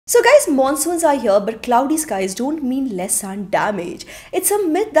So guys, monsoons are here, but cloudy skies don't mean less sun damage. It's a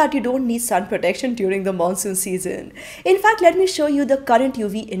myth that you don't need sun protection during the monsoon season. In fact, let me show you the current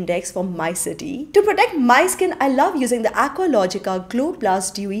UV index for my city. To protect my skin, I love using the Aqualogica Glow Plus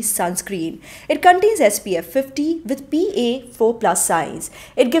Dewy Sunscreen. It contains SPF 50 with PA 4+ signs.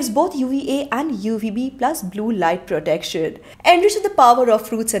 It gives both UVA and UVB plus blue light protection. Enriched with the power of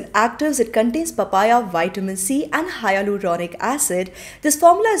fruits and actives, it contains papaya, vitamin C and hyaluronic acid. This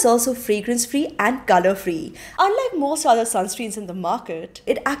formula is also fragrance-free and color-free. Unlike most other sunscreens in the market,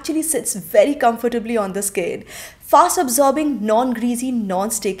 it actually sits very comfortably on the skin. Fast-absorbing, non-greasy,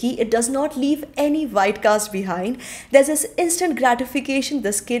 non-sticky, it does not leave any white cast behind. There's this instant gratification,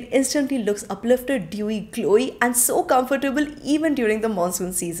 the skin instantly looks uplifted, dewy, glowy and so comfortable even during the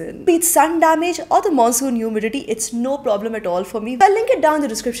monsoon season. Be it sun damage or the monsoon humidity, it's no problem at all for me. I'll link it down in the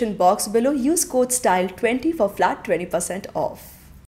description box below. Use code STYLE20 for flat 20% off.